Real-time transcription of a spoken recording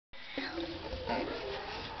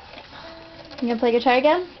You gonna play guitar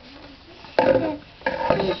again? Yeah.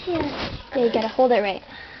 Yeah, you gotta hold it right.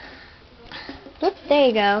 Whoop, there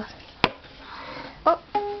you go. Oh.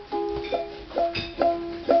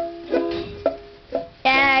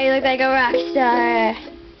 Yeah, you look like a rock star.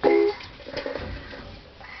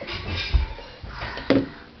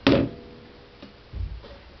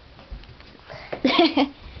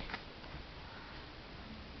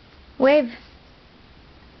 Wave.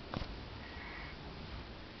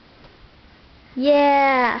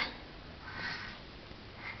 Yeah.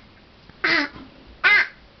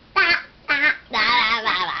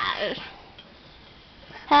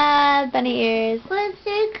 Bunny ears. Where's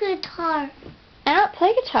the guitar? I don't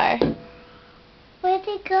play guitar. Where'd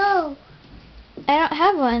it go? I don't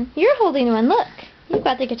have one. You're holding one. Look. You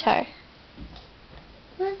got the guitar.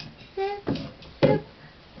 What's this?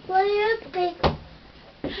 What your big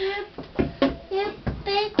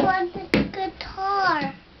one, the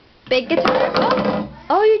guitar? Big guitar? Oh.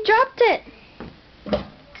 Oh, you dropped it.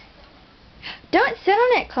 Don't sit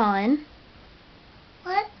on it, Colin.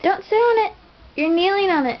 What? Don't sit on it. You're kneeling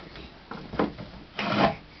on it.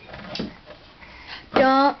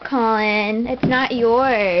 Don't, Colin. It's not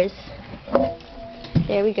yours.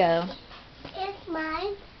 There we go. It's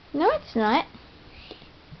mine. No, it's not.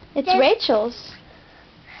 It's Then Rachel's.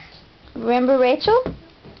 Remember Rachel?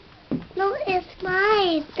 no, it's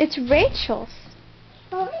mine. It's Rachel's.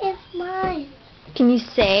 No, it's mine. Can you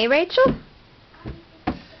say Rachel?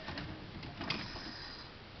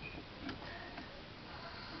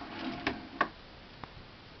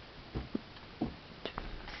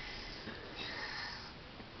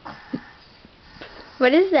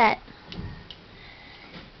 What is that?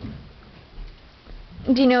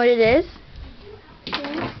 Do you know what it is?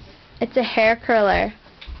 Yeah. It's a hair curler.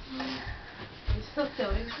 You still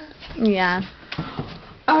filming? Yeah.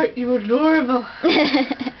 Aren't you adorable?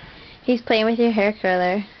 He's playing with your hair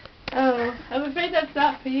curler. Oh, I'm afraid that's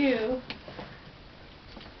not for you.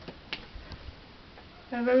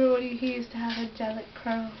 I remember when he used to have angelic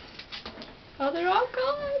curls. Oh, they're all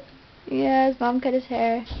gone. Yeah, his mom cut his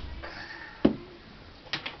hair.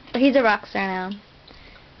 But he's a rock star now.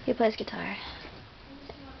 He plays guitar.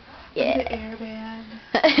 Yeah. Yeah. Air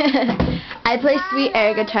band. I play sweet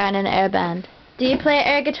air guitar in an air band. Do you play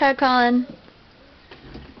air guitar, Colin?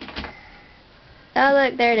 Oh,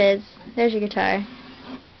 look, there it is. There's your guitar.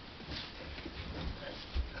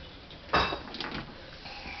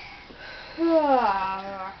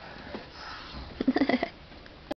 Ah.